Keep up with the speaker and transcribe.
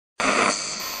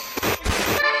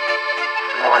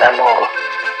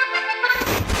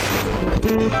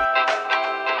Just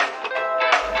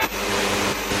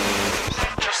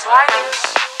like this.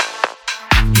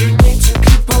 You need to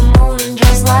keep on moving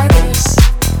just like this.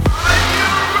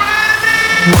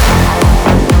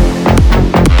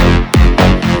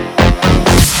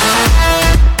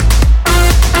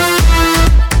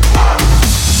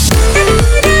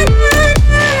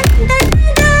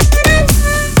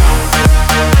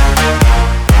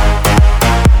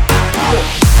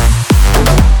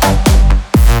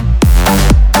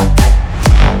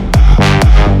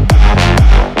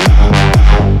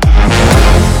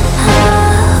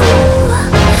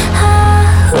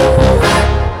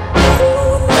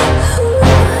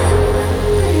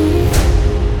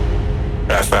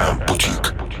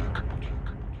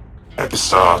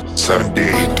 Episode 70.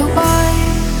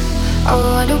 I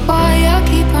wonder why I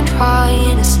keep on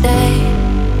trying to stay.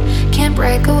 Can't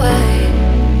break away.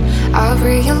 I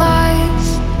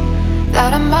realize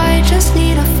that I might just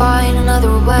need to find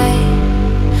another way,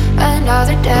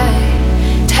 another day.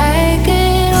 Take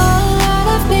it all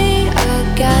out of me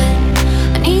again.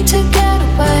 I need to get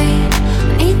away.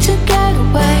 I need to get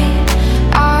away.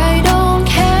 I don't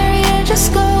care, yeah,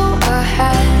 just go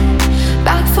ahead.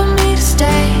 Back for me to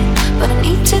stay, but I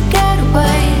need to get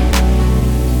away.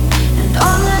 And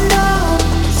all I know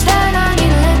is that I need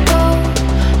to let go.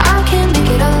 I can't make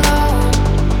it alone.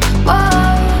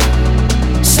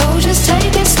 Whoa. So just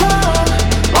take it slow.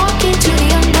 Walk into the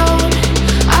unknown.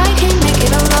 I can't make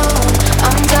it alone.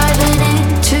 I'm diving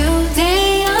into the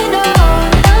unknown.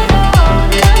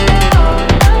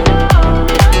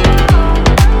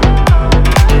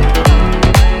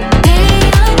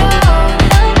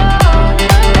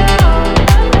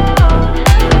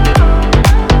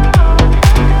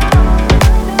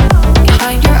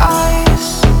 Behind your eyes,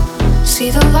 see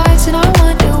the lights and I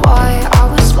wonder why I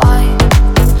was blind,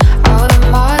 out of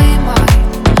my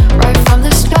mind. Right from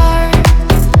the start,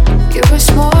 you were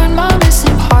sworn my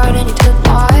missing part, and you took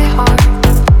my heart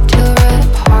till we're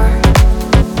apart.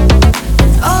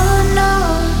 And all I know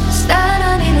is that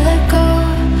I need to let go.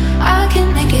 I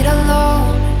can't make it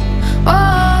alone.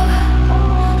 Oh,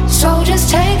 so just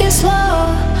take it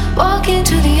slow. Walk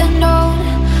into the unknown.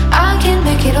 I can't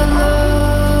make it alone.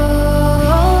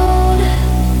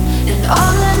 And all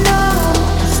I know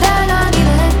is that I need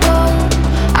to let go.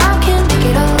 I can't make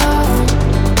it alone.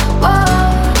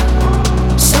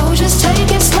 Whoa. So just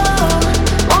take it slow.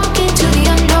 Walk into the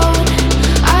unknown.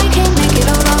 I can't make it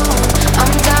alone.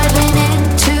 I'm diving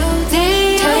into the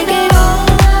take it all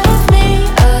out of me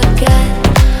again.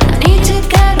 I need to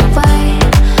get away.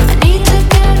 I need to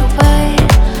get away.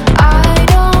 I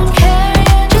don't care,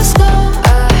 yeah, just go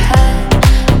ahead.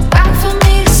 Back for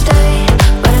me to stay,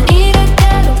 but I need to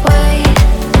get away.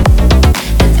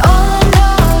 And all I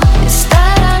know is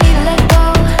that I need to let go.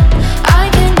 I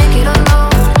can't make it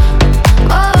alone.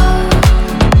 Oh,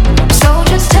 so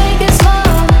just take it slow.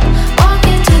 Walk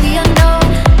into the unknown.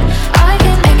 I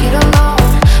can't make it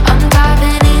alone. I'm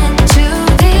diving into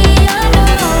the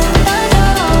unknown.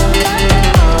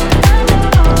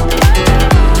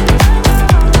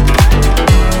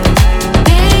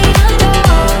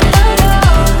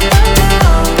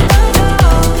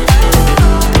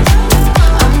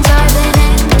 I'm diving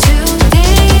into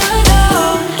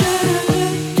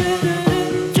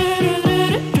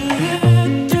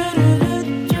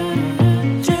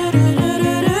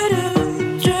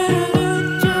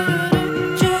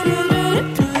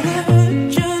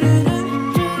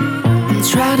and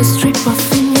try to strip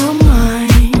off in your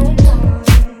mind.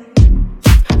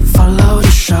 Follow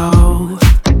the show.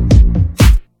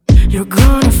 You're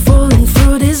gonna falling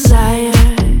through desire.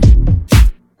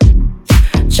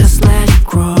 Just let it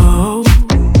grow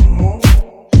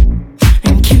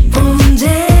and keep on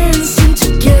dancing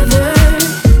together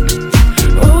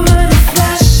over the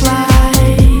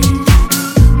flashlight.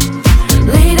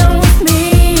 Lay down with me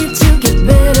to get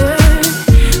better.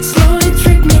 Slowly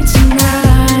trick me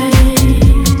tonight.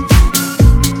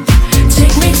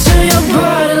 Take me to your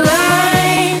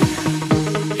borderline.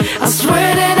 I swear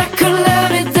that I could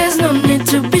love it. There's no need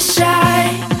to be shy.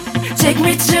 Take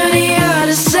me to the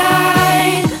other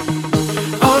side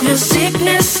of your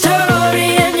sickness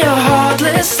story and your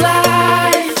heartless life.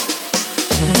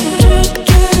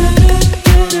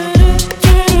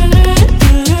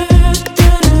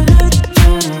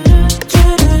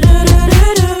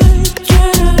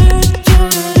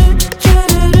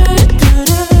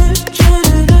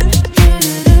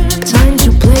 Time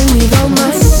to play with all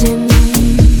my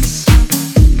sins,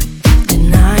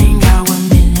 denying our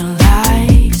million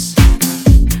lies.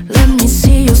 Let me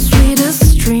see your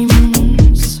sweetest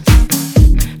dreams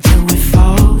till we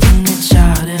fall in each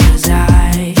other's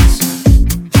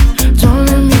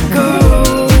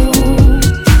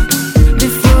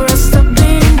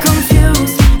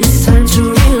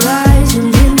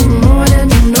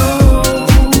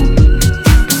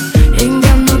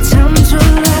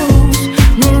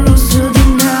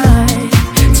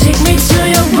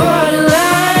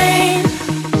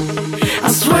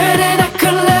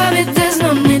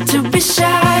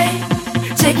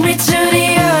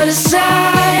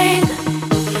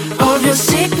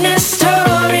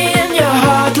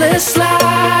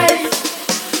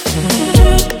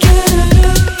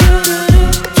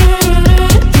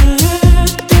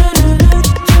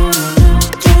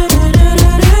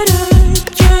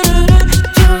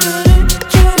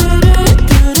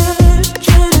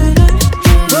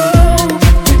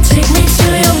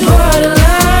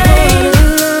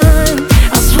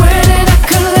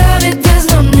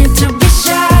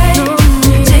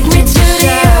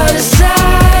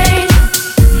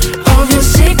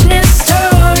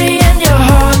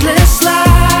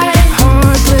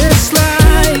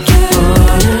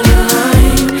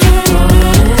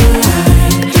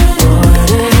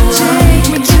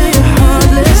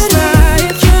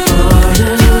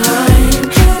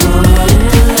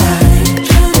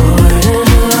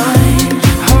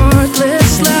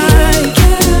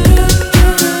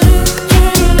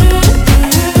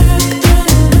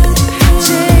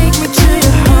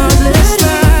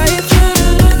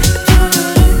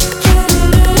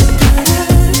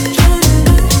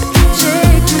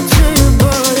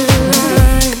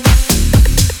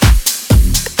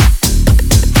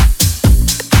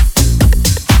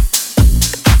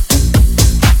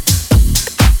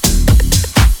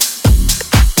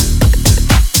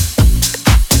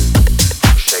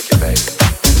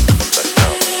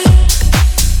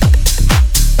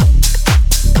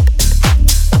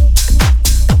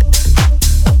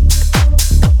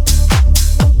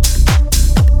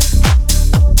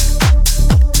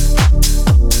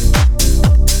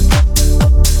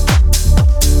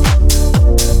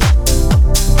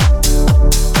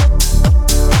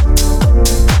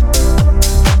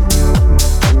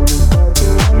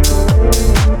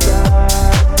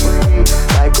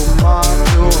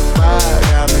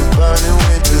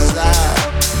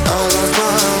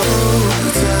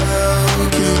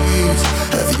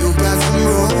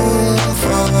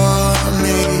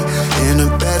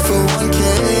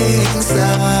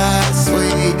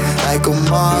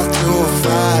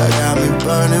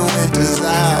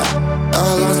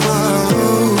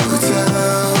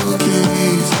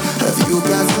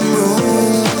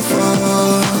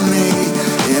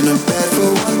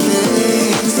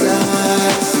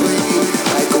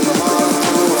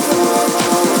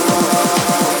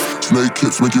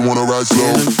make you wanna ride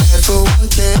slow. Been bad for one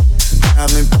day, I've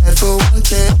been bad for one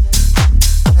day,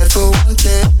 bad for one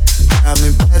day, I've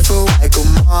been bad for like a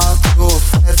moth to a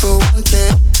fat for one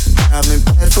day, I've been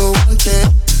bad for one day,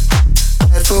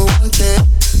 bad for one day,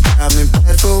 I've been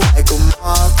bad for like a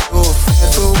moth to a fat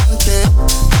for one day,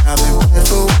 I've been bad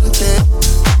for one day,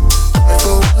 bad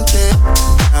for one day,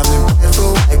 I've been bad for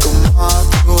like a moth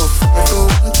to a fat for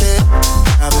one day,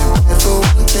 I've been bad for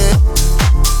one day,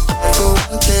 bad for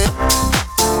one day.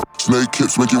 Snake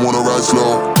hips make you wanna ride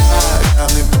slow. Got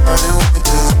me burning with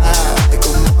desire, like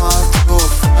a moth to a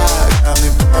fire. Got me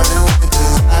burning with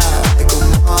desire, like a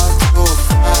moth to a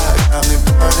fire. Got me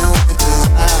burning with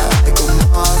desire, like a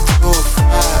moth to a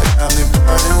fire. Got me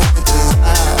burning with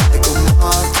desire, like a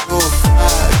moth to a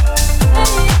fire.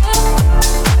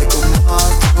 Like a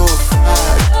moth to a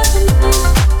fire.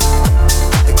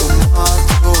 Like a moth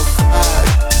to a fire.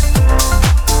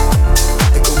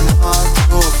 Like a moth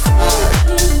to a fire.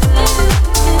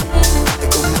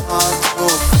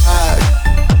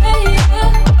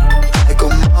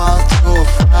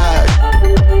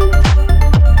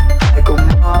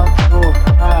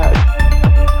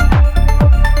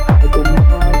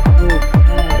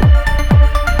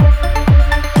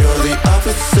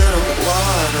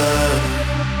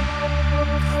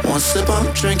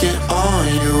 Drinking on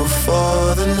you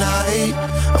for the night,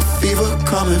 a fever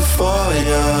coming for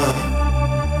ya.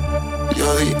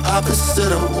 You're the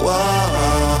opposite of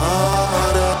water,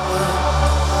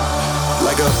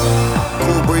 like a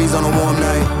cool breeze on a warm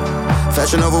night.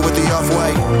 Fashion over with the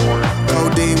off-white,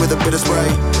 codeine with a bit of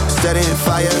spray. Setting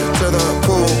fire to the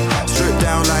pool, strip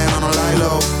down lying on a lie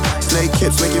low. Snake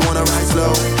hips make you wanna ride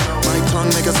slow. My tongue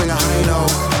make her sing a high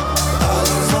note. All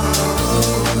of my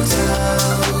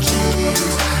hotel keys,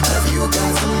 have you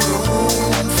got some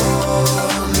room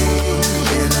for me?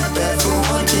 In a bed for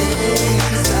one king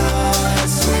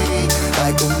size suite,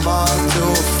 like a moth to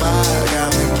a fire. Got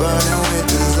me burning with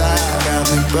desire, got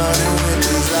me burning with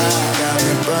desire, got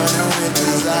me burning with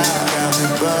desire, got me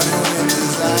burning with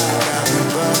desire, got me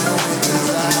burning with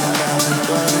desire, got me burning with desire, got me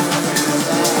burning with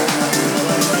desire.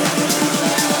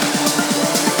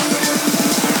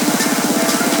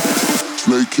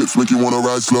 Snake hips make you wanna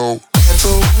ride slow. Bad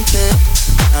for one day,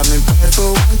 I've been bad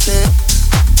for one day,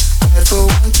 bad for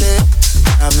one day,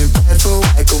 I've been bad for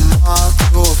like a moth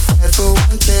to a fat for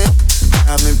one day,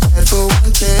 I've been bad for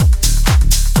one day,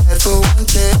 bad for one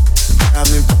day, I've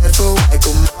been bad for like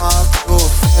a moth to a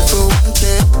fat for one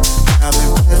day, I've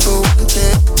been bad for one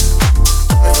day,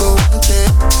 bad for one day,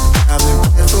 I've been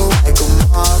bad for like a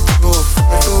moth to a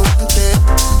fat for one day,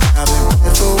 I've been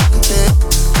bad for one day,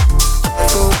 bad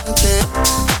for one day.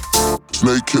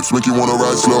 Snake hips make you wanna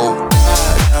ride slow.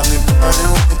 Got me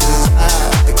burning with desire,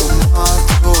 like a moth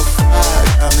to a fire.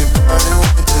 Got me burning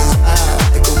with desire,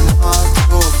 like a moth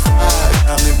to a fire.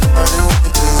 Got me burning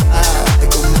with desire,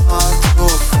 like a moth to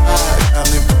a fire. Got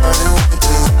me burning with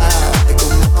desire, like a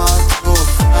moth to a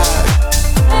fire.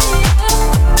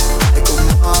 Like a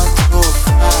moth to a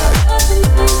fire.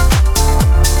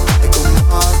 Like a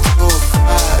moth to a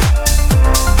fire.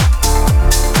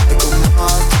 Like a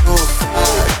moth to a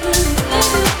fire.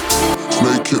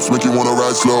 Snake hips make you wanna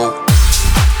ride slow.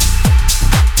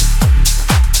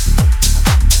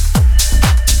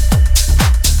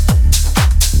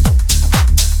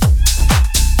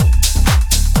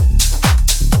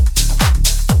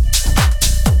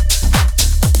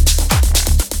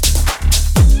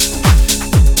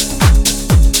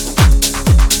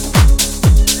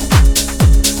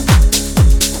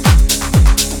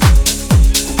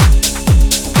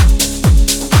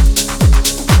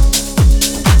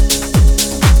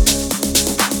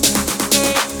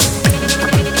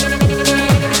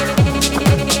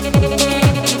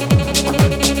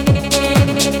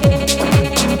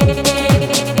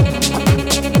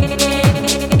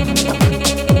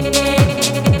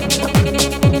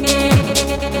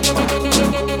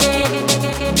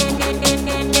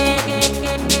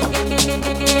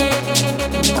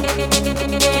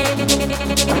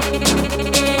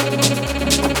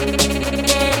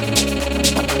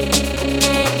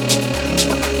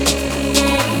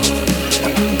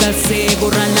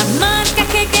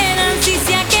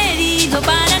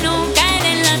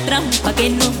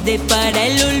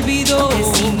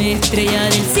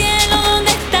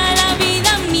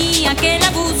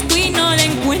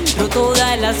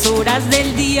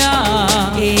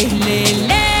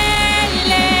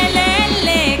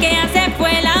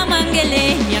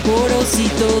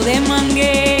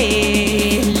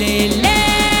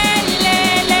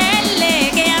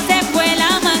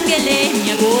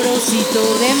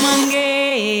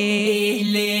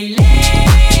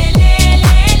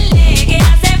 Que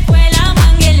ya se fue la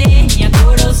mangueleña,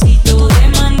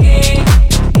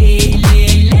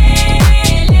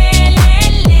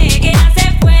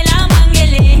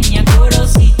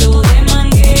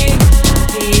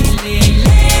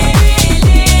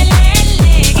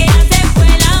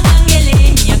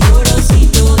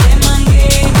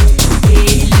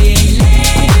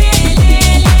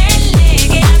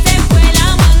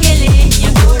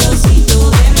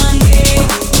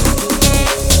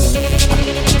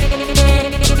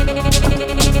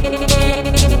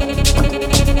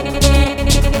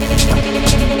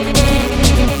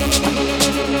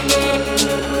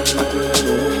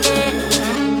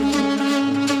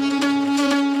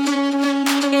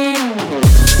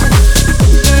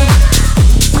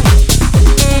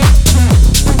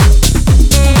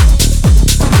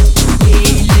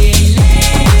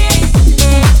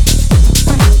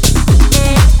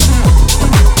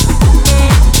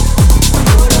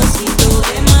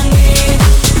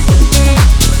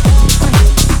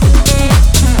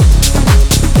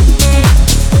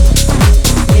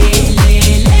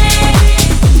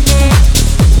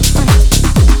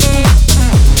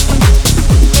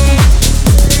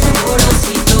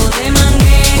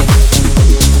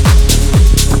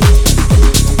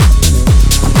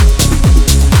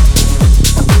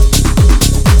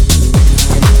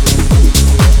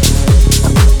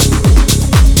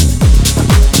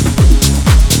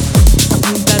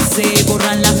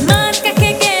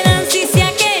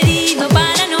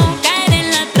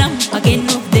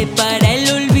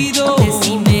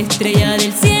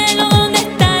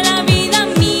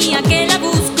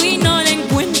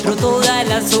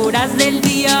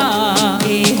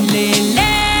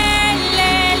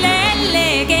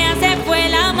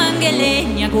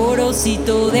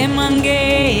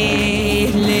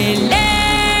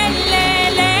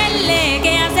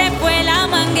 Que ya se fue la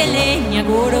mangueleña,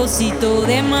 gorosito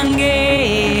de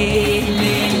mangue.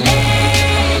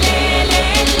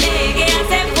 Que ya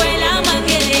se fue la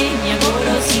mangueleña,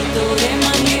 gorosito de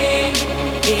mangue.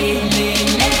 Que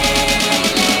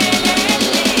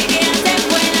ya se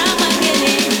fue la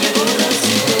mangueleña,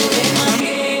 gorosito de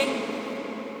mangue.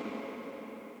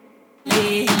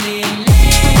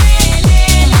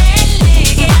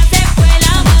 Que ya se fue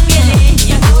la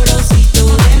mangueleña, gorosito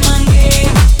de mangue.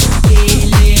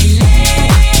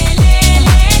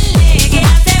 Que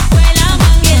ya se fue la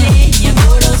mangueleña,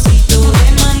 gorosito de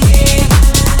mangue.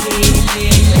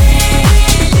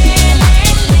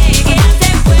 Que ya se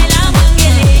fue la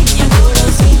mangueleña,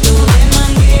 gorosito de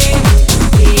mangue.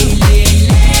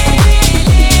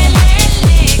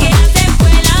 Que ya se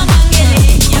fue la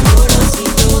mangueleña,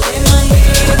 gorosito de mangue.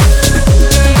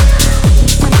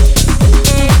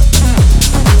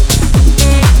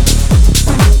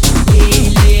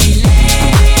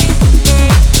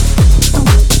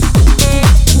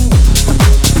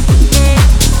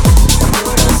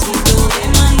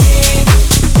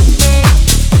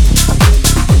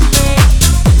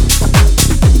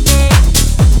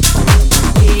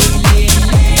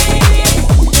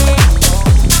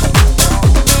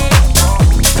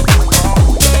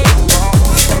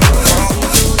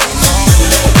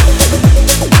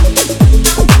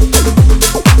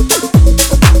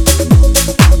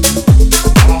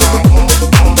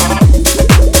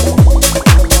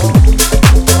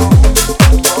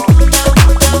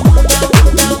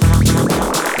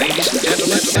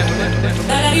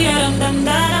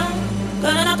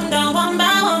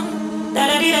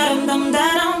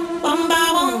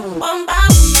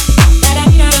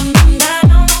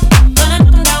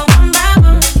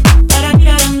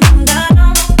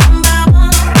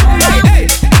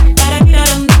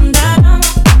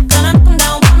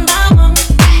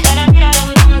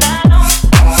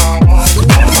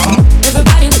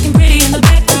 Everybody looking pretty in the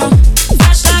background.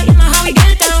 Flashlight, you know how we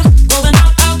get down. Going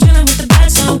out, chilling with the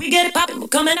best sound. We get it poppin', we're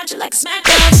coming at you like a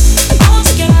smackdown. All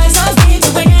take your eyes off me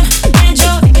to win, and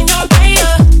you're thinking you're a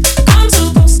player. I'm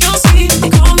too close, you'll see. They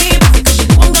call me Buffy 'cause you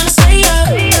know I'm gonna slay ya.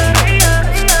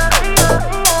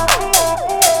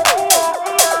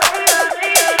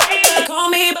 They call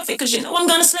me Buffy 'cause you know I'm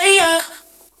gonna slay ya.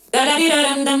 Da da dee da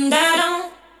dum dum da dum,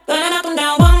 going up and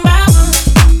down one by one.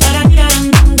 Da da dee da dum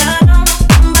dum da dum,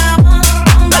 one by one,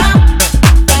 one by one.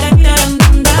 Da da dee da dum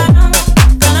dum da dum,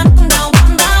 going up and down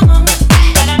one by one.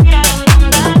 Da da dee da dum dum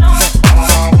da dum.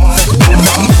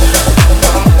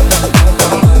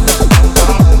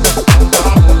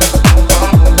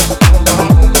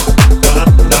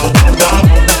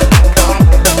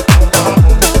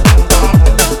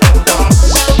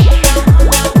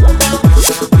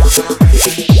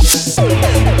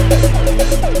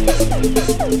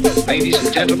 Ladies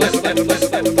and gentlemen.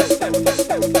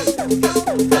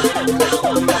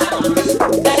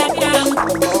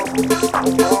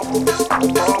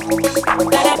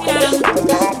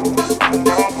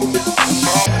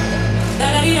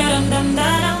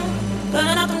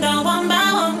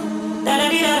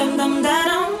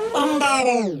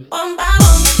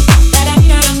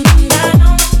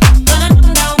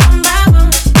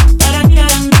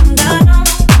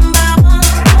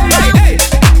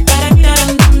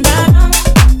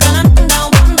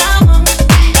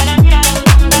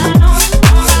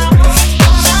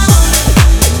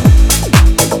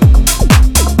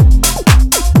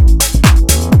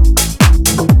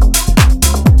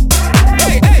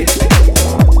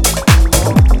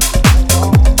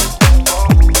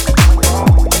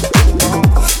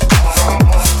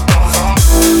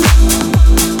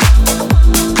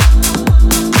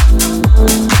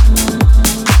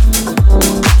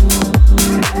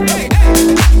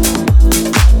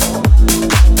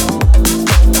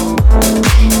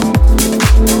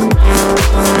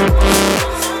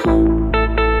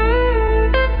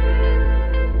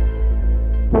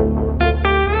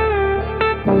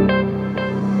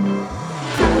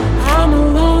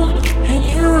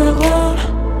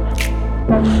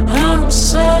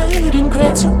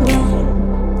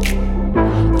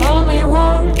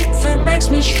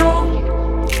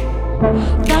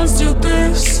 Dance to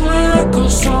this lyrical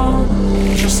song,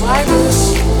 just like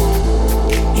this.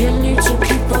 You need to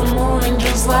keep on moving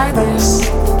just like this.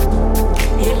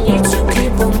 You need to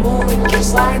keep on moving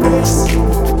just like this.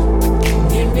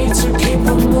 You need to keep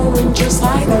on moving just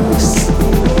like this.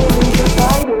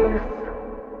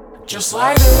 Just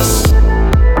like this.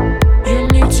 You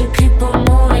need to keep on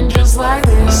moving just like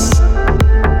this.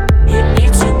 You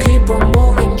need to keep on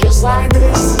moving just like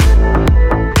this.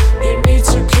 You need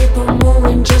to keep on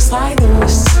moving just like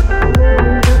this.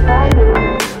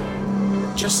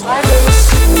 just like this.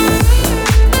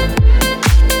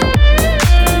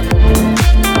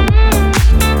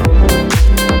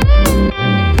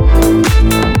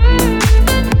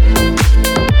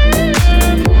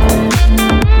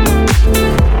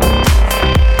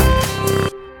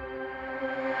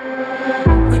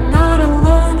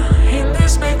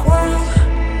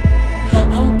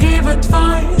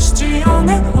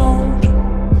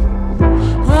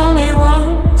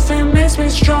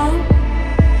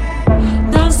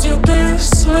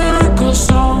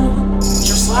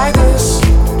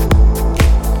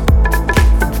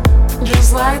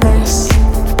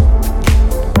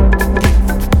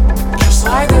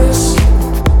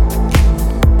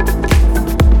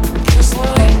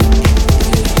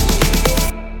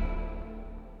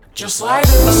 Just like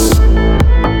this.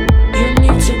 You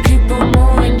need to keep on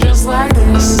moving just like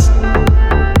this.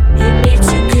 You need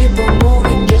to keep on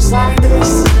moving just like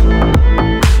this.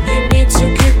 You need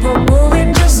to keep on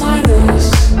moving just like this.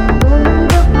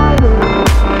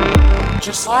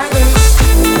 Just like this.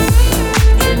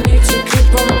 You need to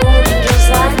keep on moving just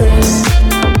like this.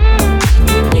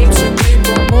 You need to keep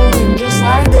on moving just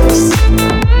like this.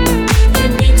 You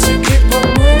need to keep on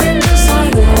moving just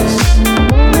like this.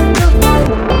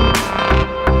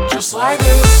 Just like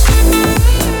this.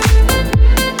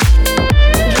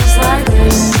 Just like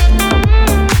this.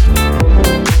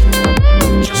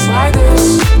 Just like this.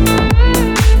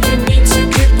 You need to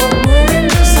keep on moving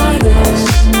just like this.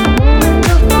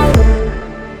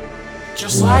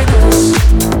 Just like this.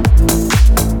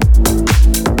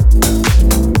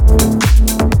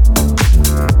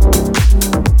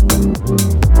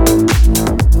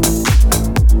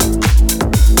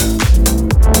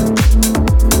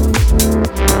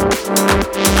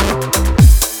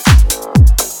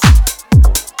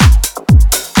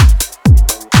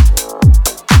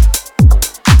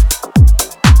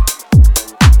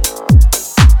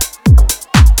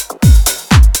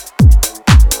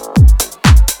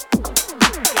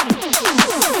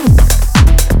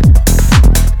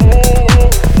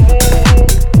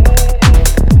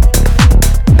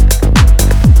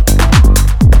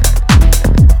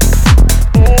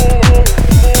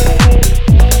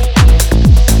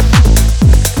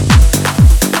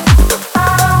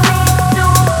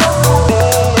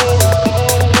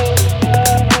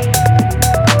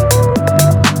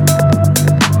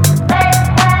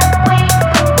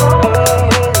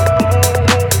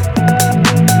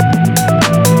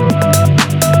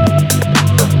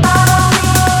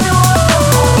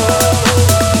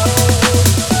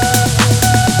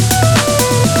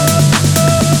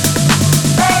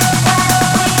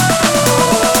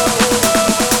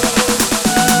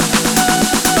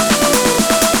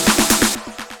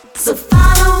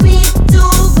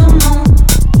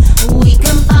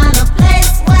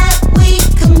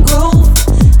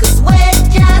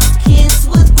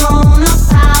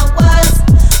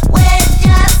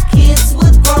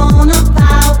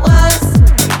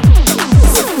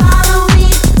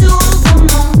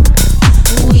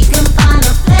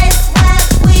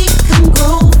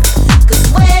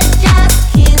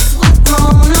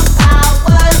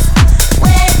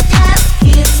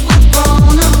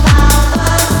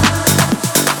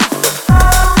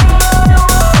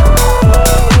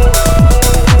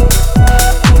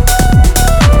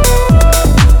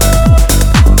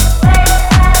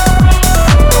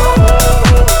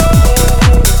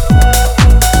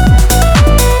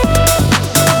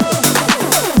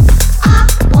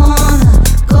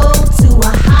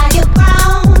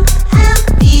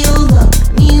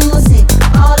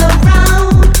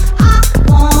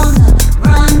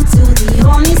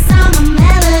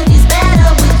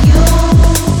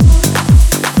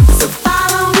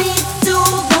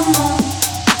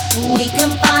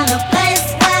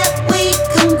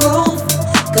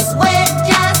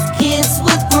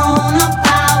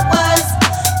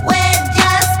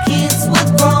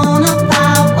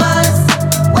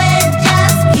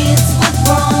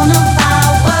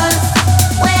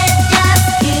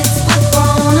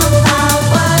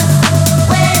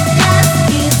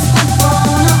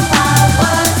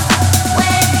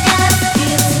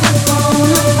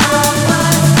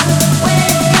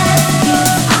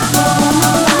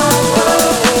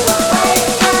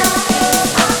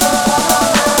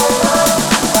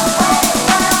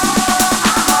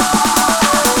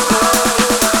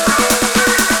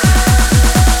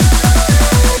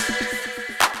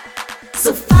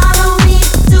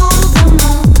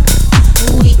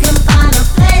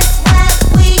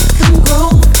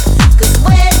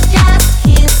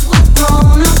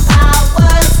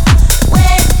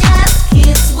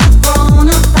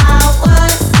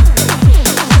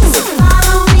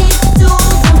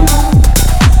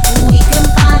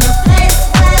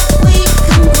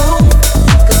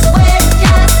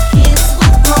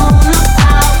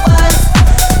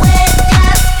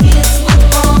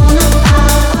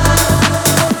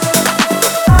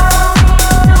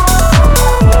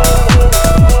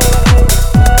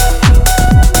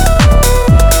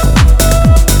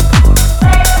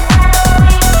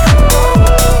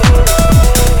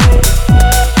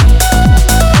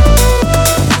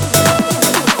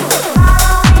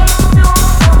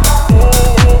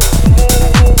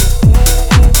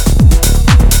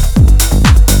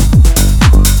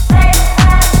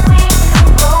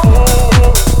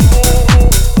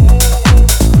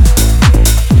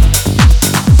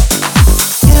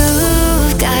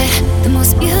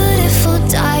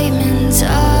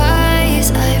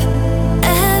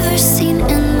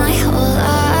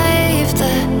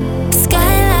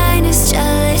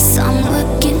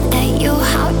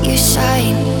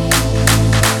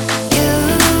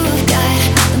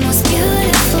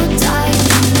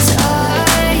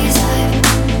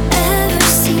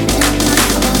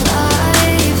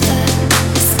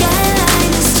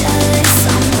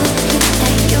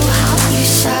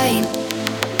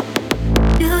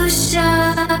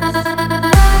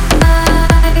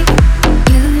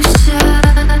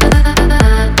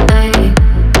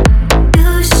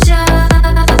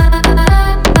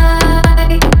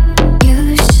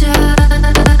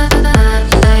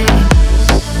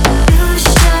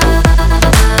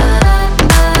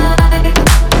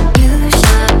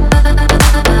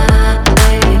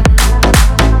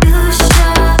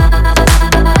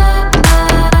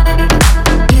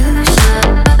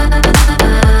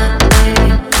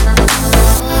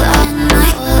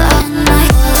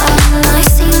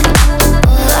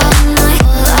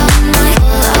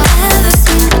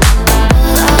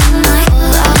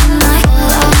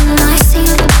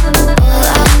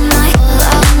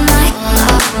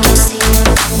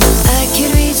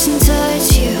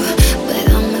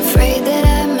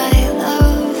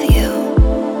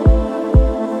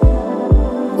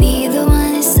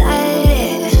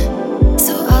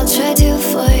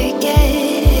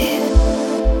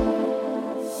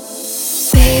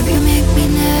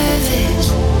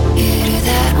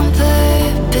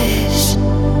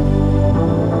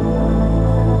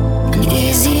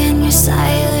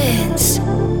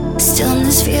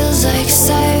 like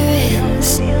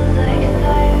sirens. You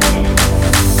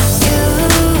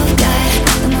got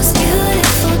the most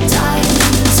beautiful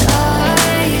diamonds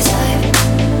eyes I've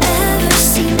ever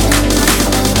seen in my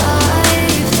whole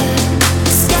life.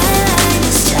 The skyline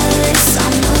is jealous.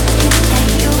 I'm looking at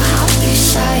you, how you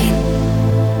shine.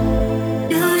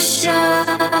 You shine.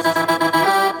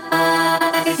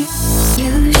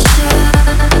 You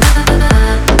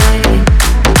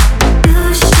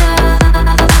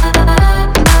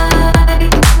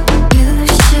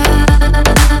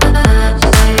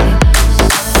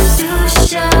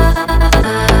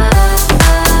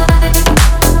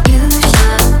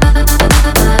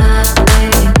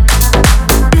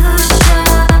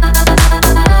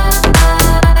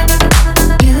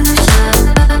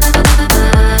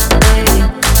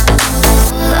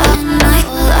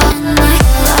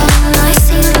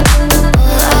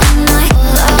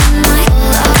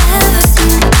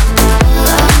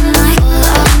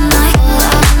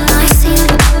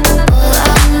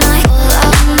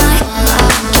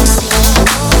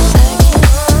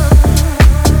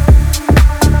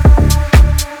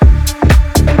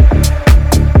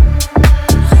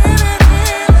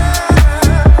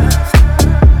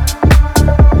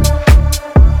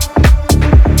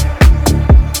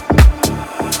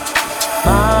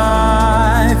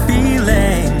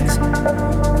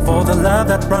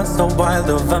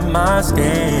over my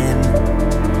skin.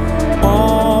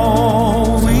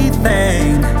 Oh, we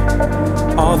think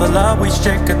all the love we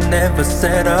share could never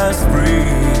set us free.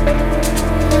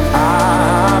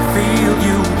 I feel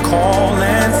you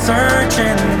calling,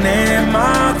 searching. Am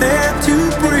I there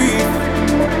to breathe?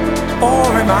 Or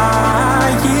am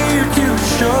I here to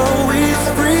show it's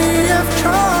free of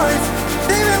choice?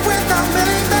 Living without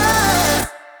meaning,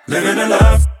 living in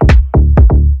love,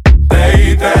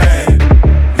 baby.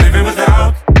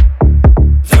 Without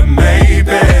the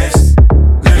maybes,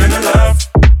 living in love,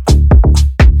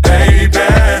 baby.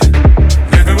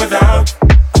 Living without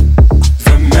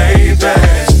the maybes,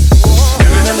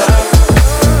 living in love,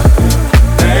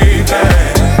 baby.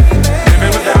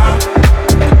 Living without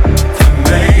the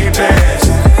maybes,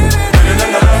 living in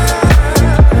love,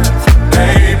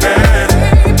 baby.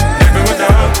 Living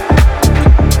without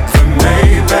the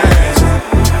maybes.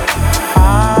 I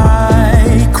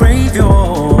crave your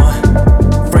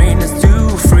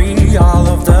all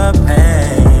of the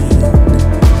pain.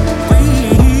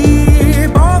 We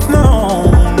both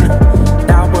known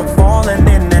that we're falling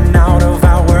in and out of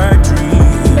our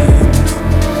dreams.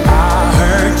 I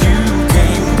heard you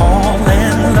came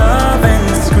calling, loving,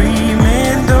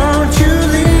 screaming, don't you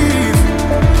leave.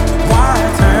 Why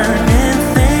turning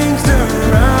things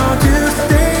around to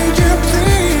stage you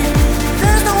plead?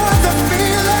 There's no other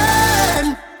feeling.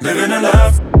 Living in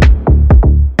love,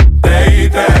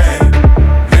 baby.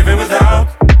 Without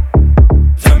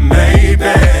the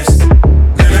maybes,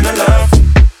 living in love,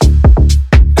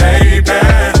 baby.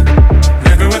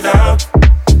 Living without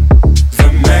the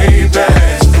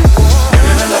maybes,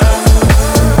 living in love,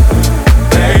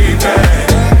 baby.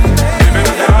 Living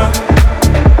without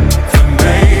the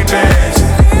maybes,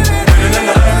 living in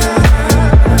love,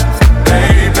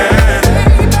 baby.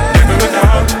 Living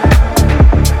without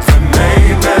the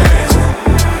maybes.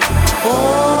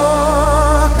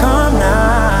 Oh, come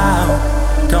now.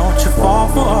 Don't you fall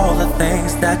for all the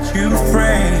things that you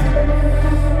frame.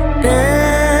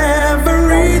 Everything.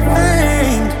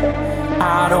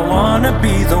 I don't wanna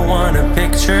be the one to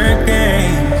picture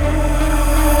game.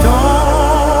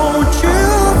 Don't you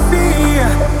fear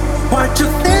what you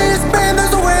think is been.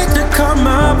 There's a way to come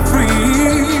up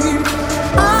free.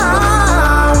 I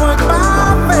work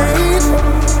my faith.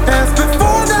 As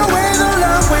before, the way the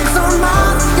love weighs on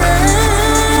my skin.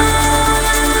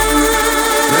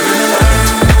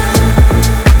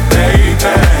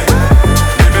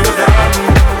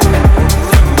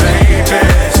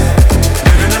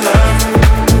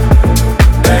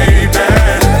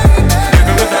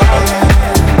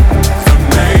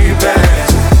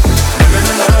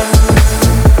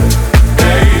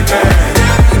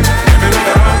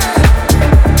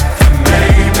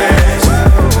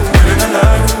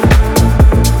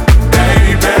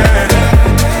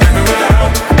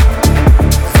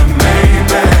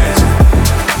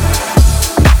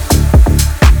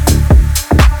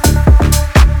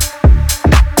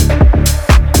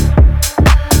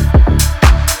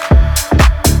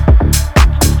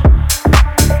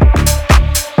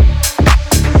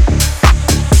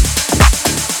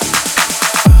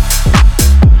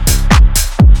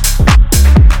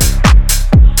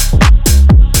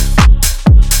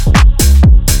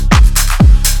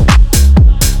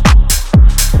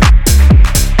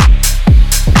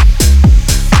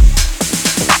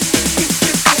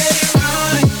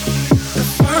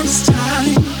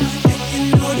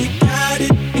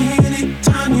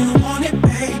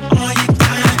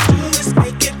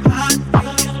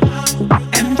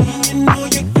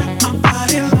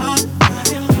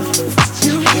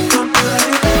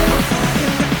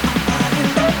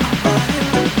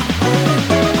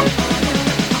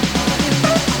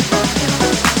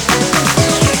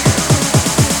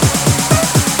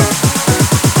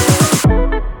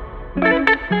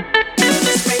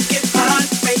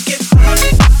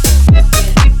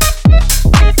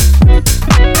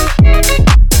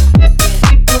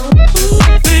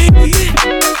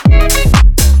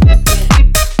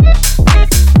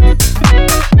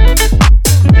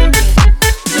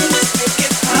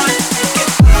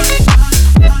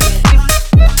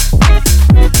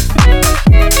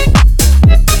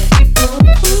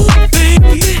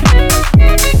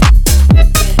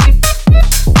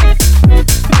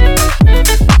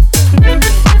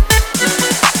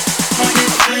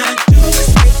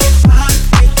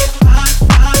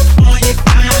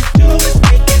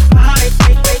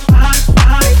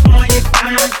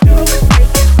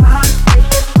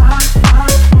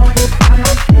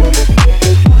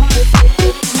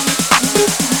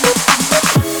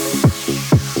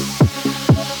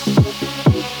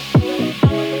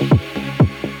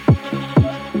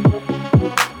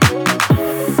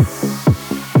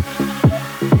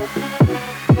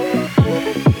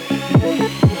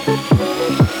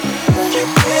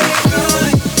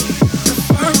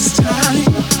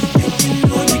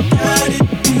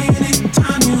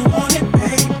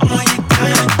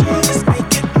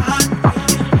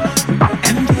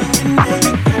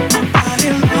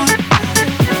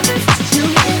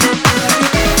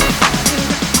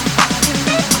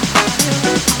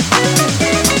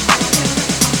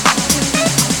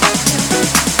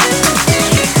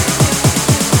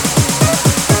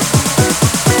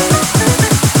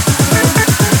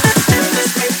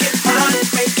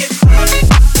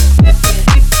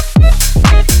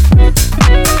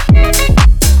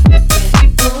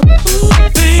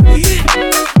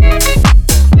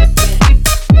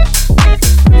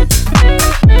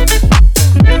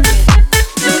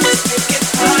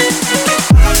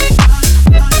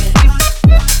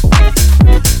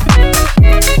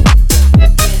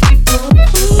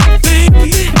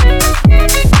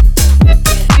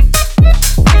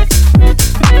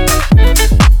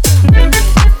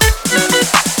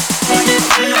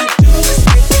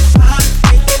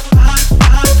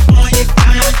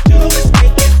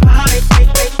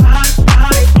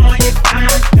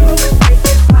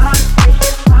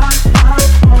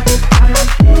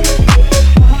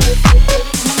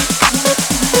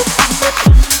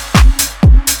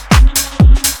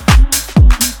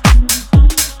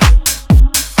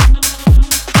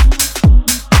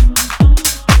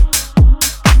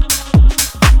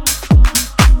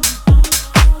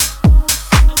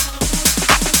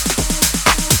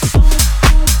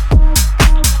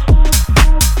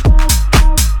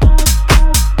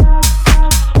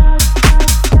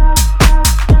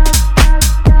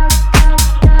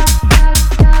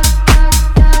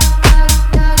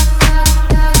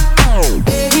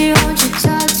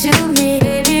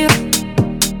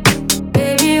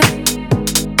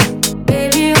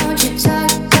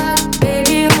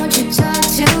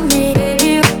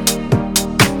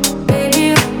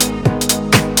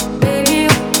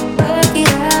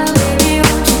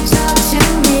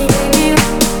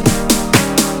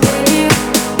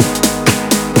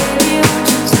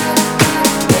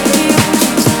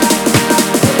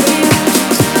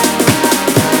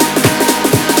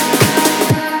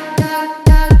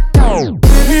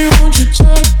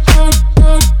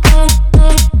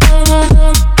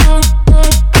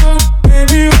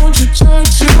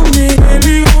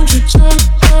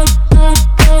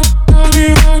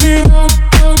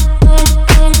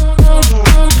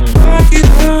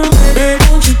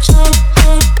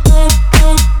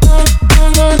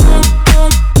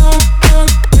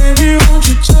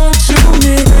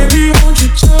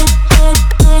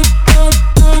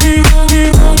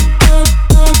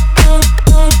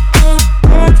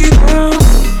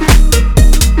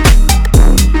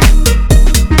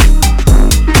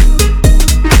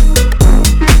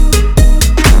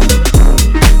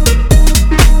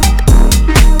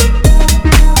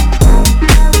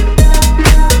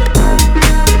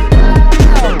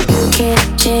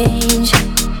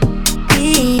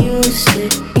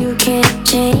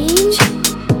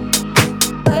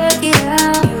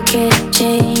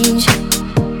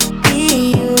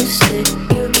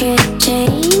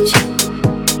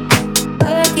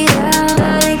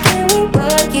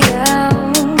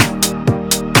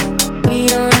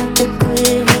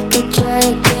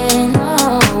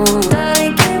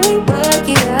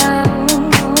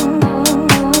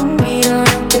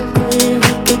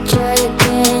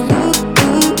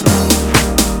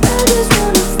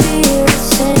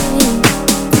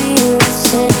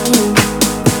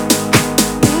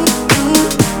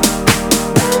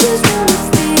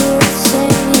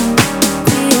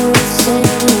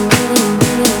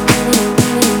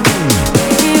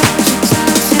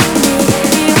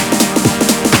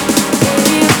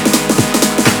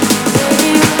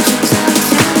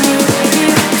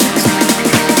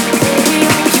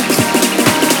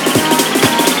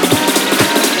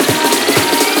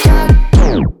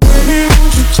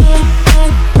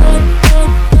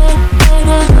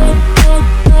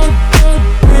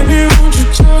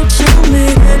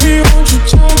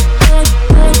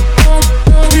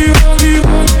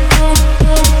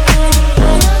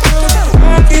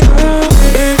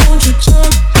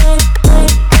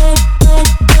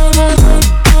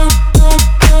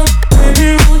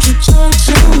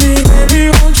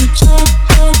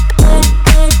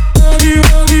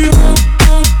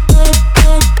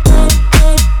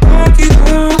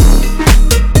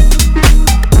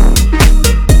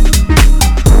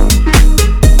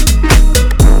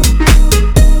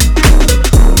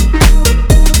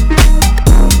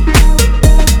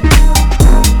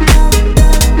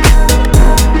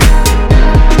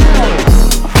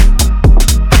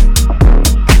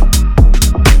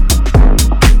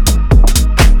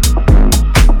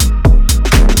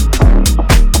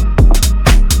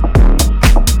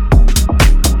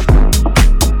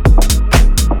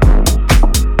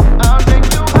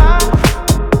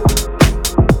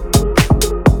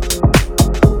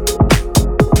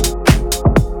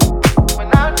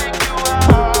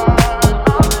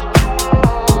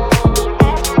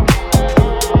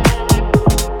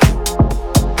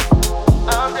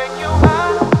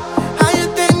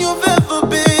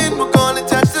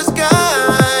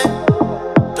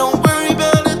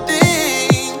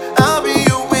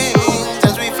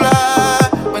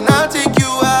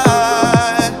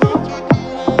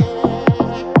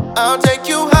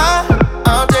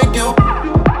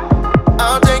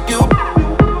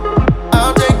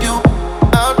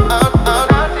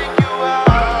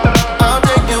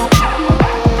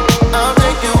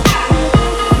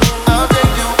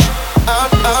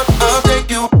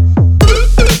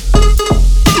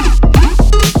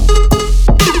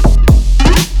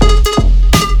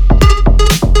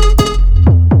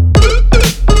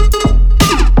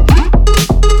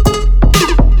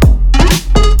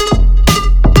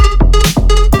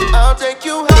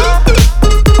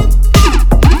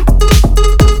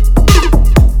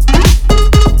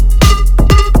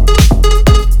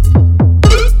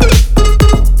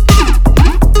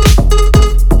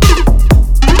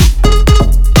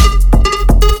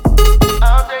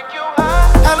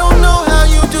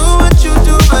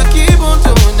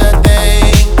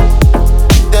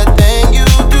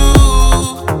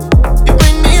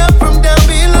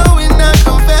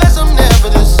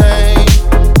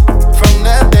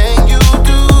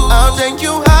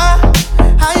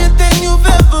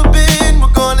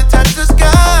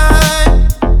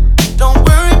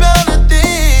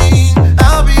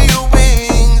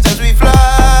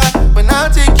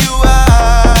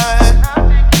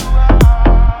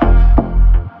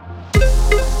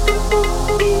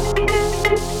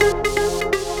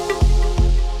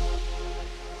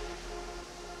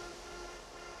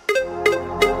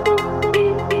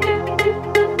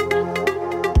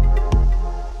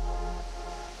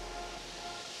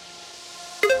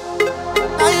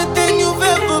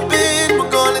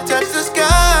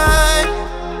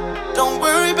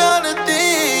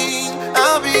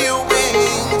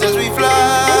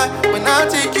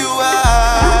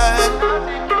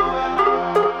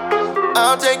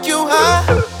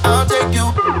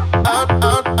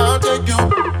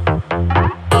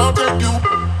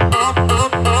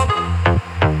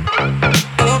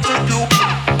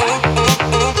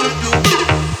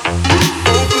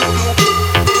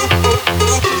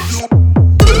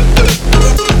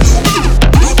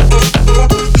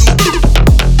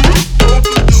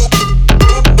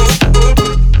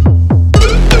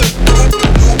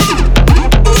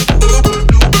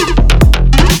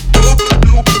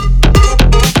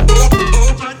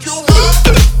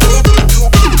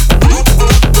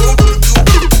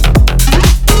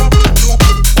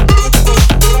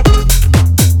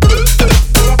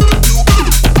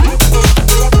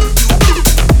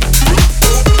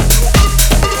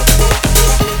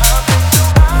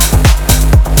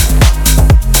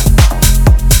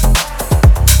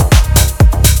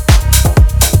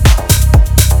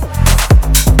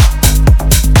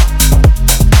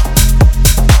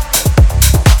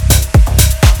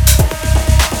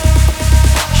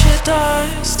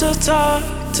 talk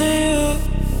to you.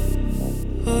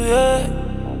 Ooh, yeah.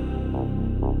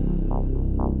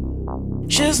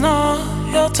 She's not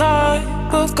your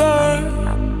type of girl.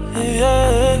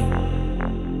 Yeah.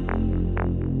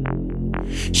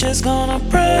 She's gonna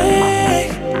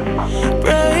break,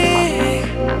 break,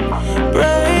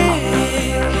 break.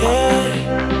 Yeah.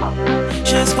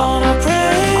 She's gonna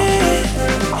break,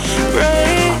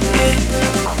 break,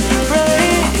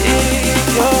 break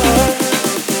your heart.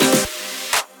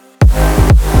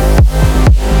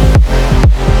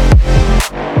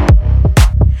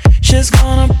 She's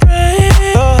gonna break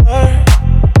your heart.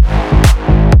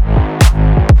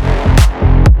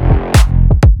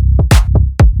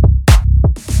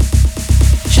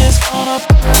 She's gonna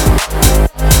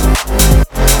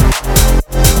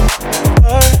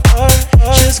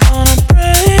she's gonna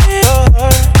break your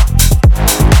heart.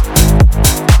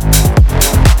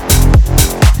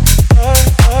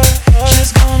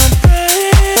 She's gonna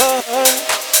break your heart.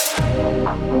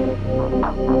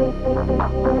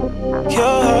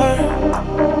 Your heart.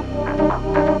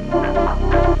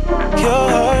 Your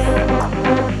heart.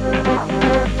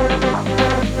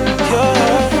 Your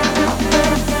heart.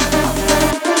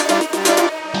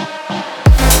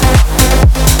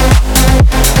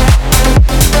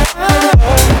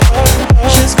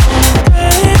 She's gonna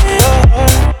break your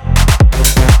heart.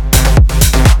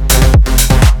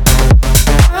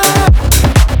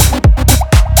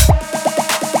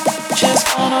 She's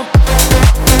gonna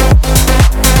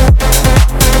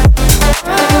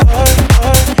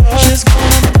she's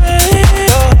gonna break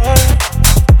your heart.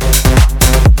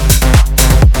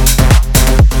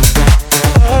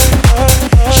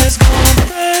 She's gonna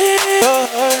break your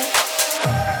heart.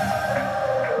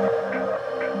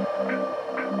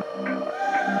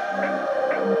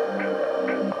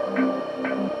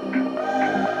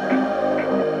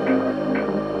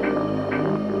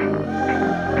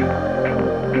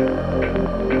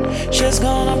 She's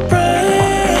gonna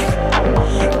break,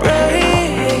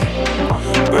 break,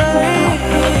 break,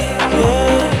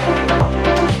 yeah.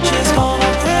 She's gonna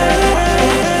break.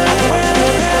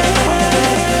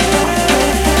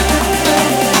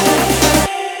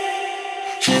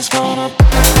 She's gonna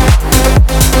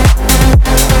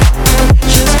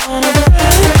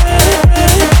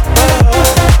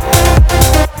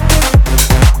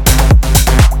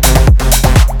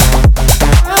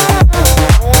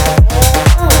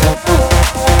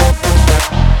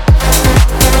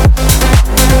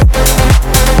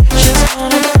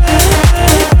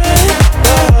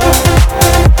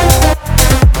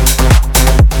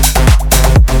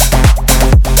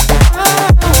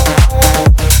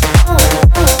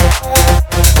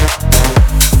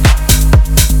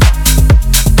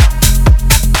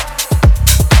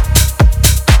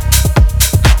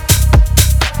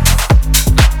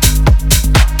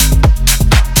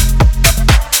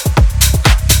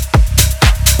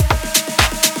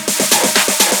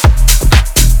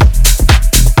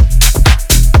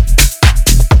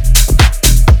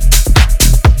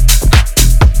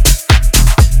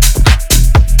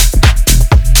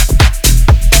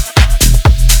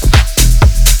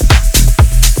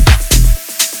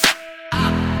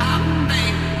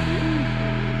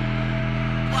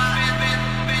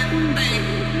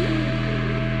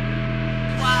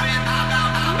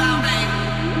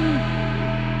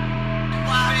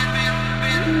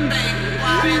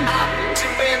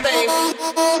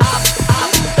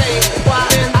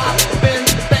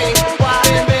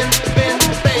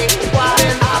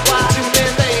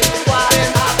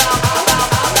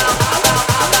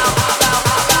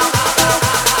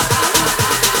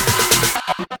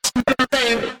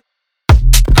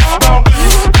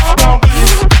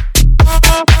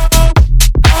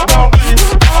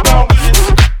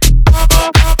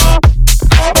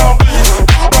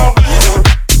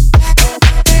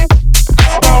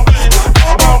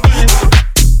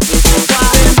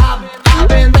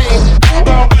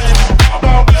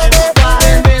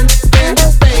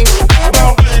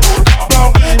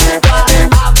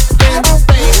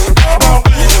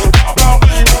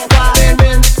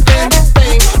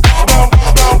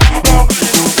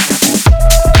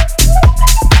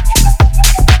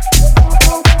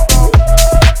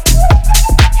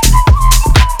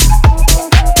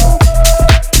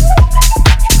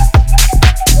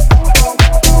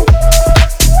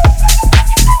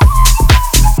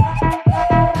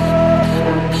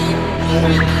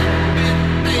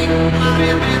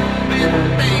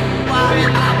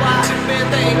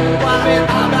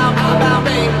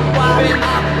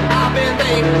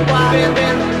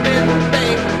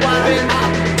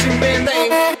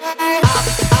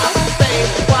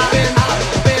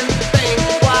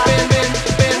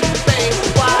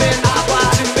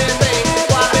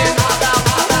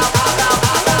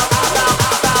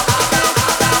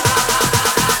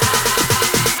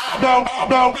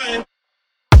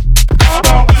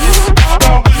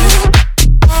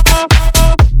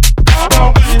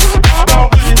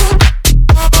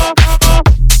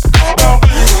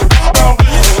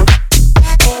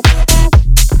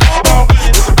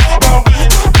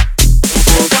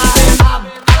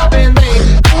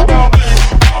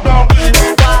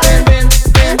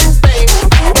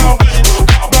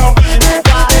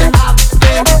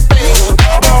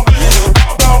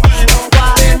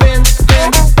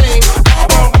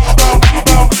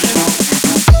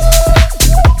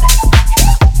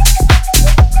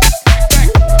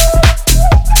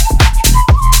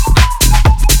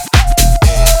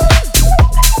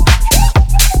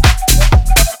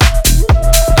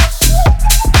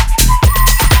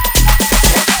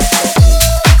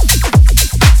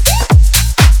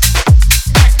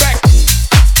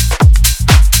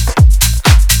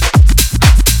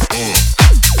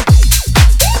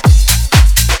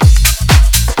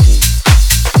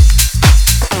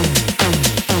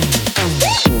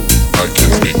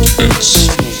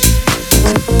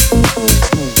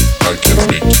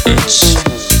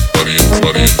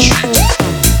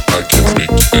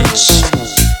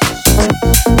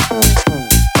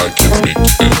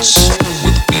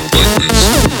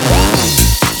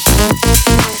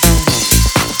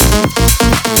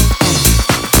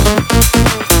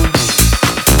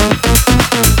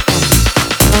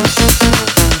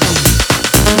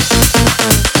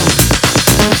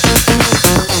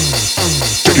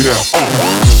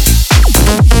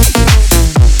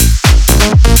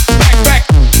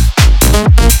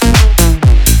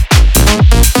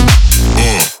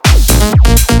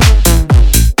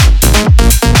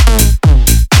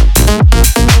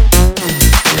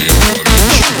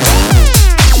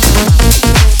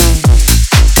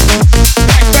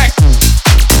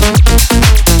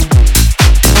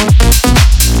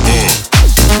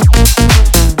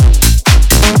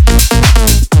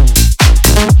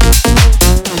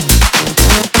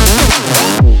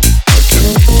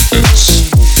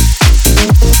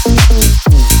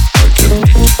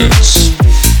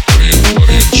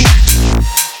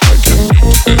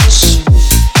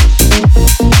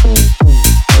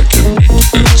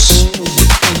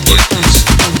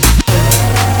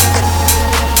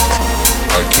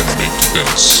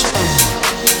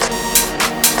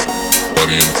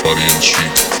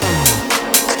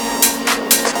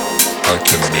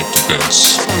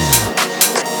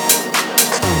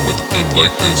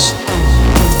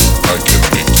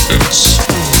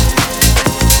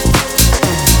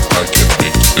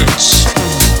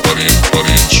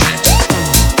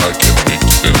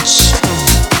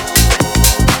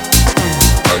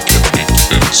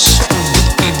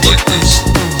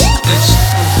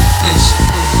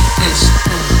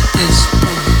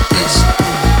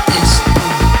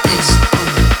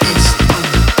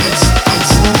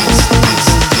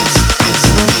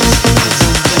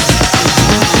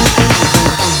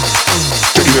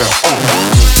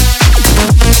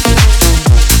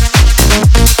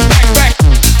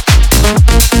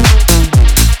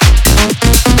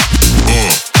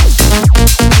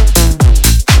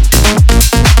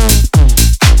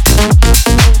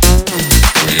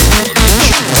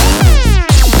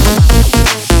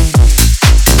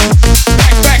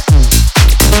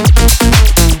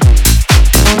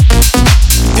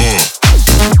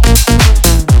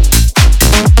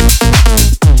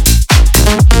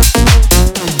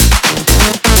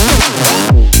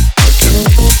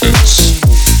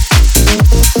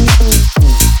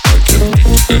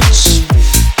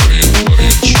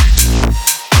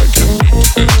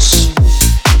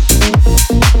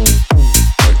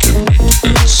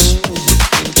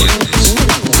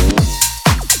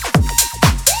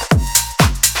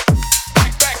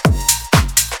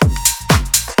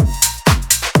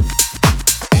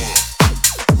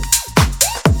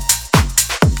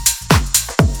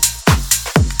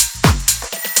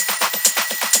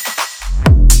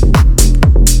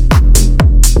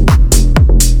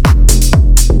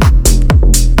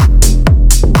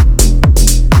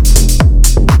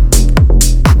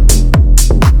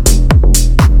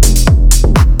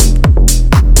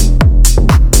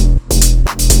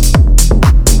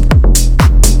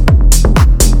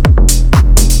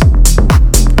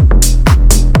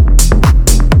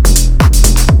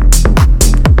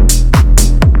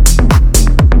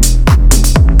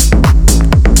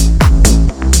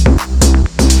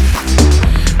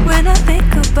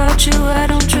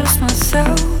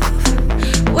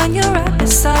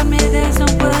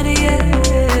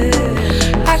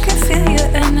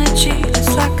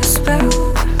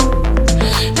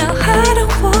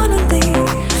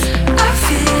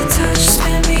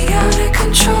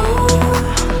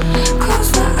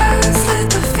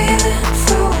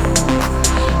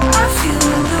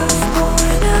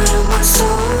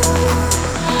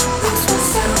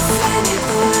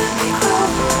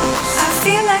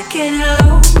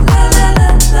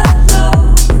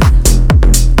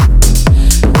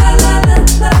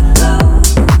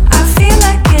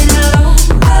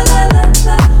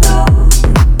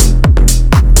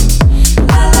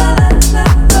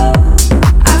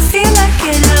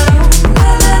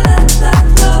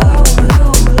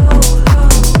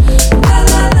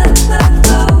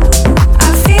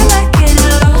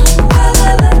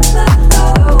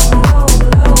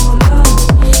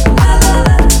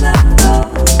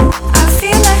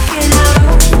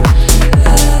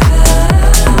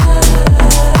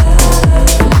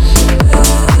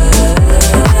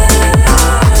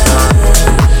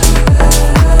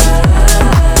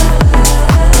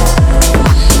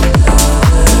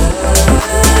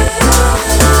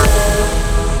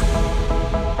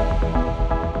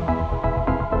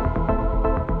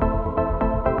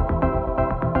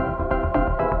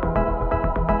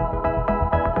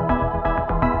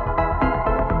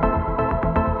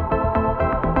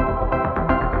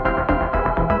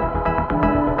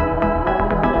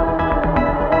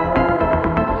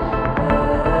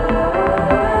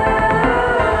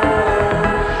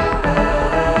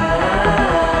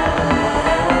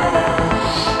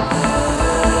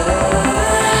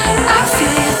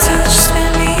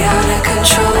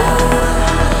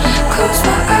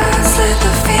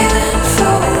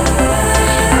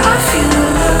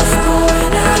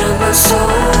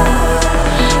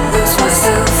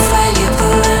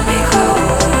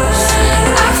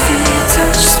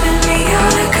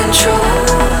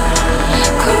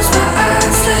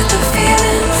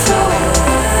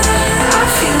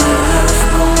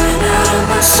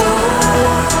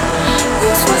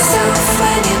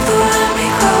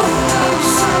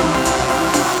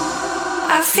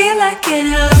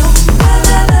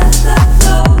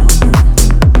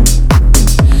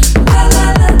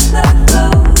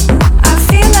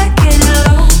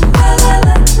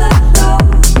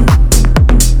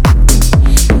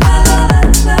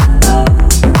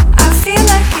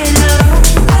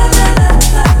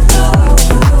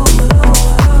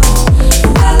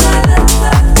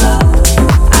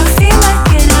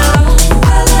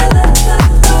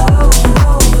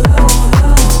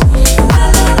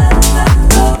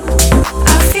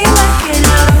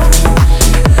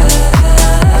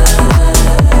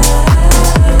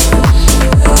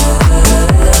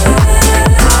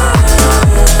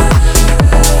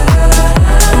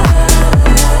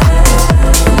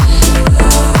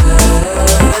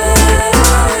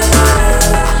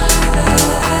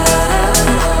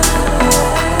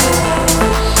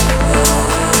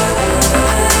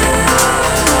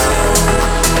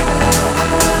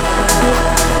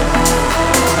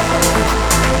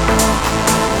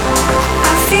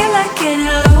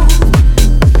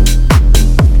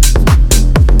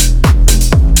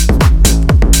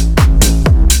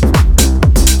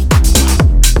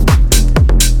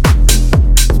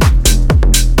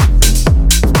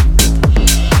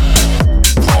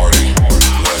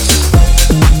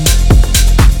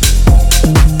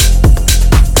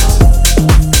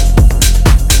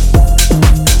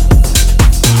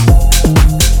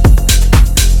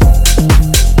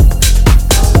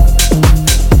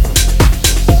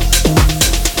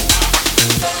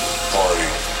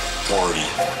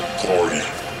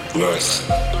Let's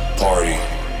party,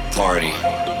 party,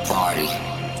 party.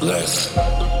 Let's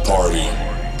party,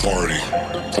 party,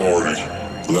 party.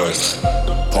 Let's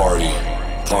party,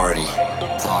 party,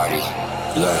 party.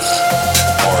 Let's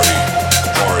party,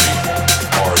 party,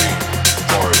 party,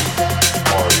 party,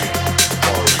 party,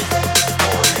 party,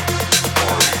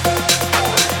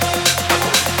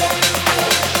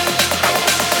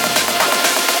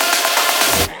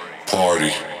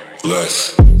 party, party.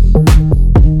 Let's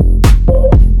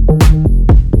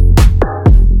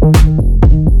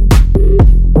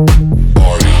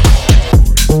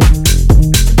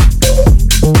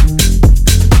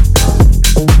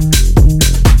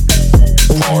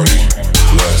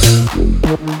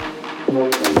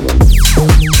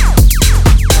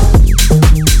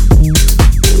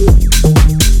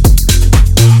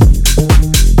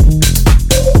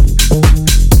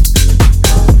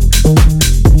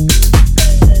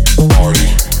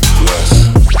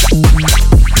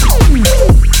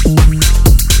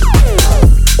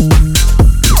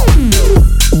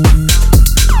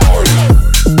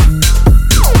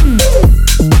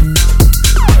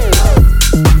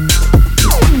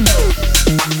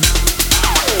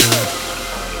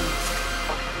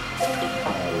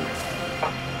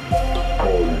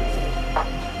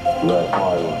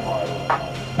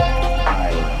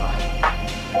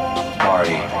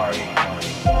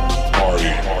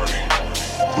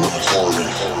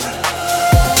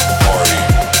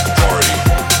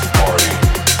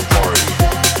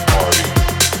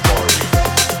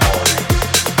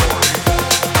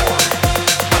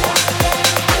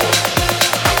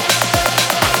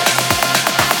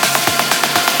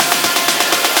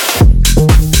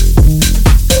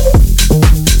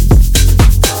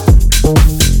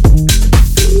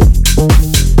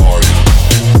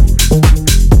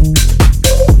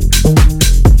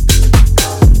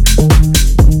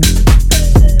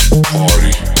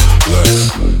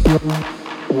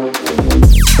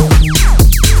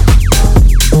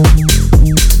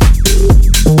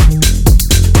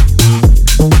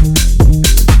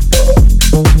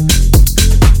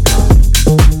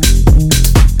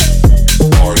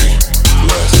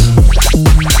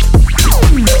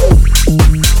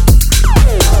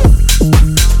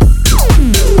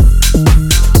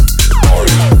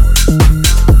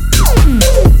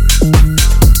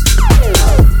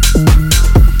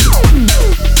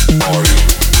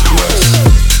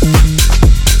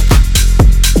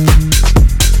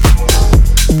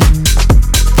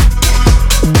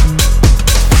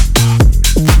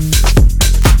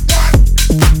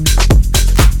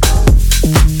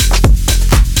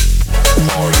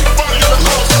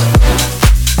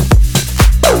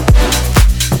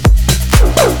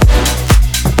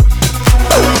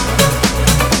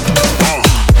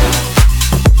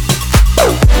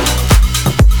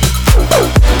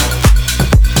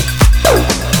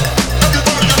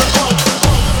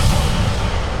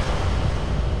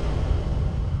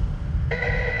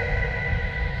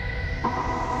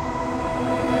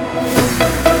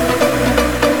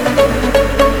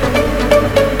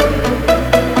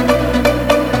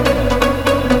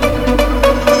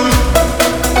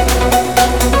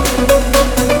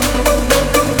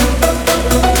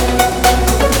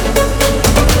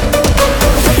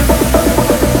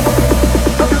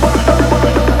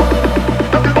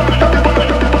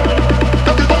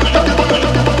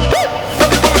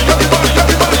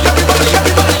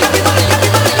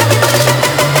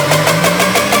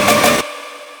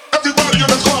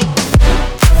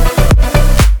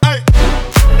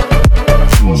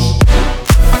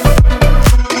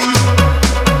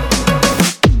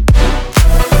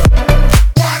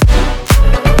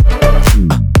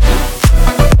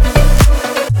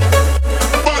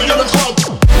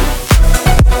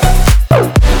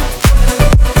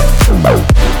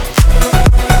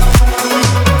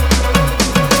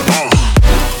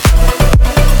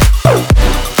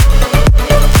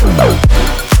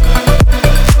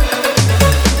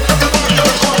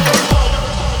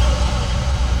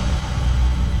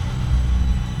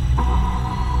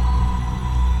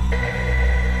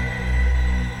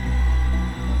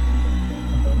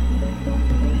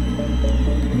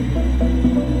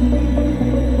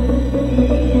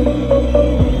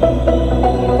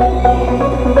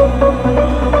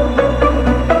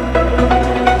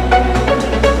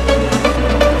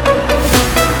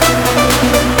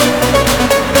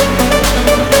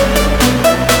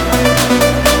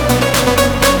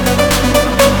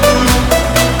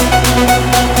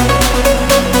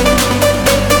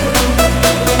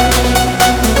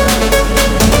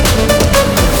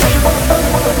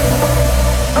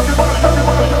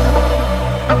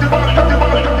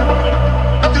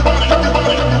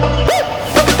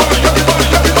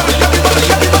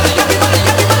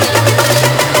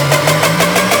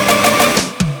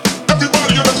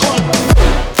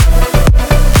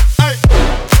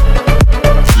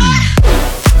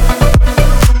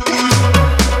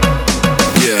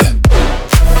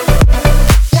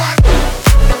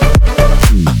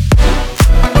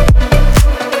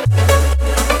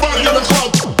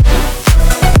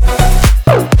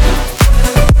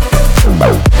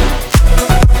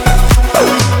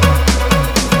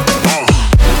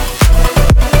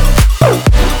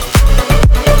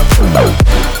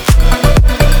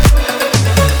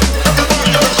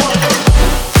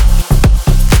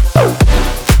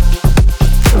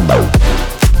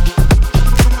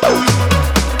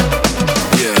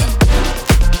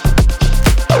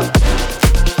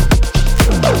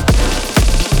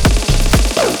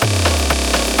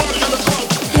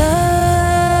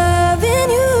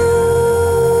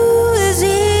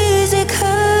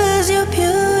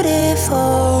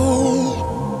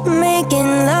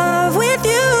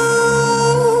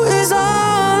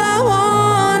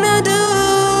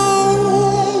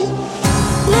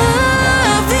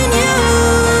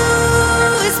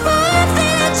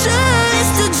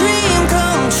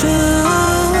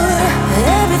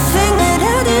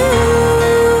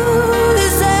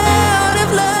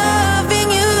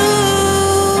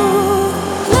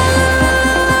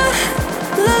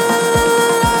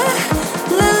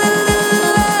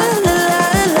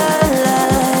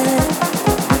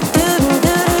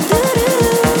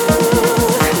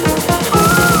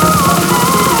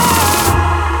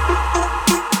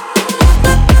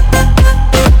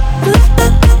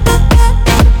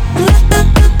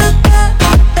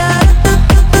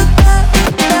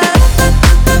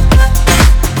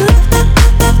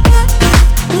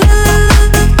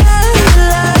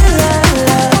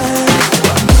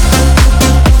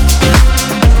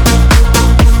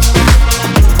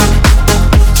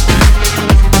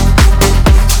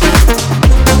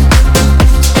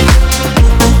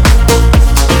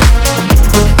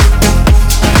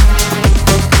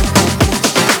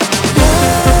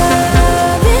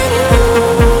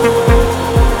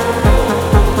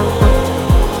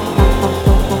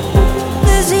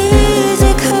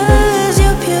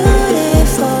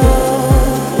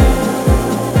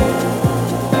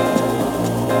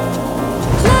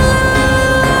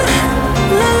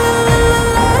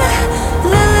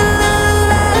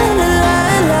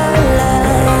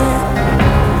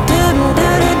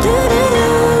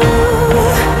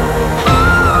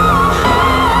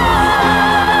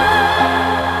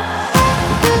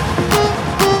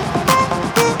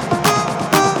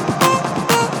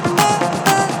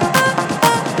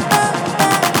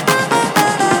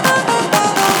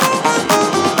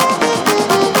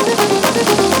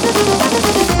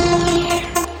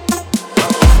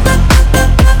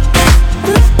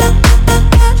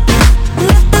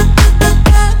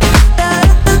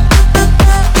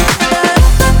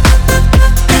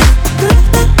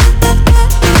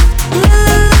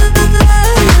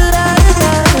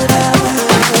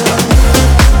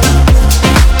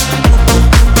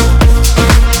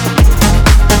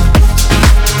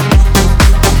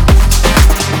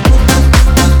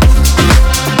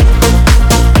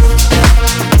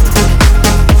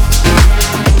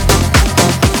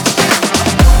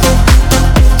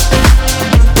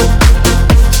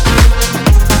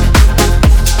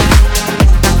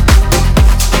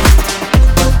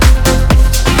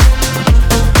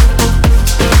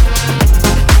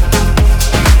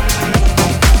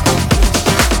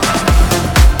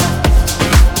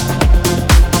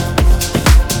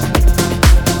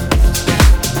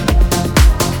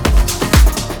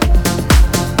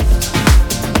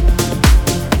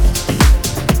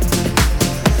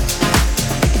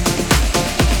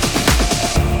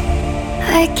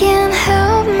I can't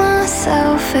help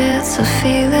myself, it's a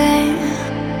feeling,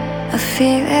 a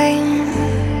feeling.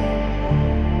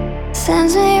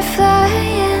 Sends me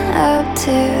flying up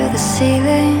to the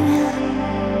ceiling,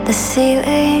 the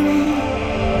ceiling.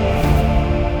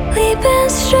 Leaping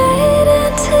straight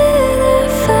into the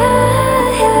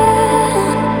fire.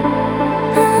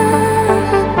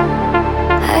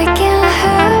 I can't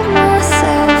help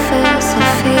myself, it's a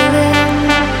feeling,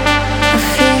 a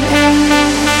feeling.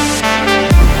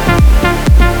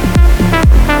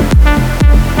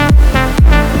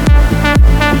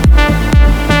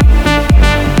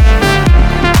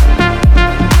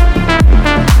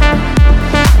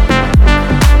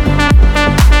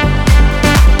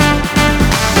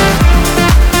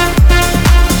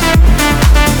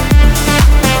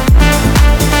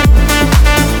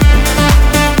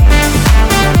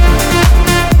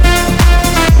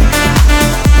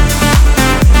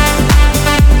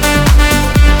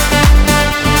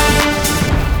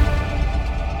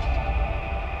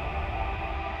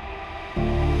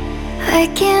 I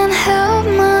can't help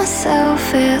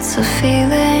myself, it's a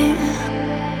feeling,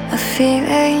 a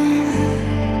feeling.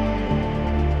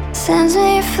 Sends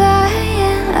me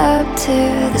flying up to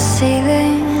the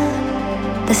ceiling,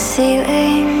 the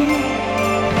ceiling.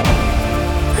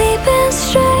 Leaping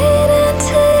straight